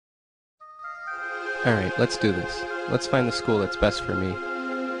Alright, let's do this. Let's find the school that's best for me.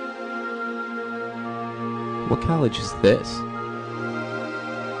 What college is this?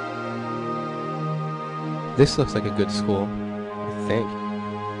 This looks like a good school, I think.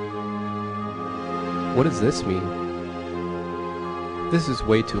 What does this mean? This is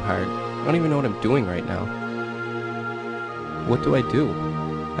way too hard. I don't even know what I'm doing right now. What do I do?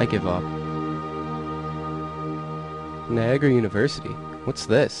 I give up. Niagara University. What's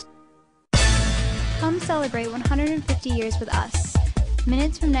this? Come celebrate 150 years with us.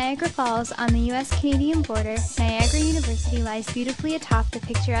 Minutes from Niagara Falls on the U.S.-Canadian border, Niagara University lies beautifully atop the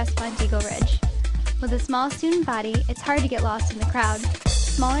picturesque Montego Ridge. With a small student body, it's hard to get lost in the crowd.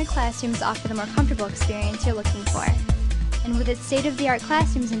 Smaller classrooms offer the more comfortable experience you're looking for. And with its state-of-the-art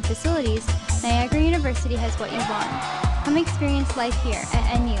classrooms and facilities, Niagara University has what you want. Come experience life here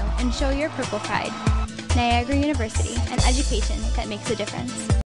at NU and show your purple pride. Niagara University, an education that makes a difference.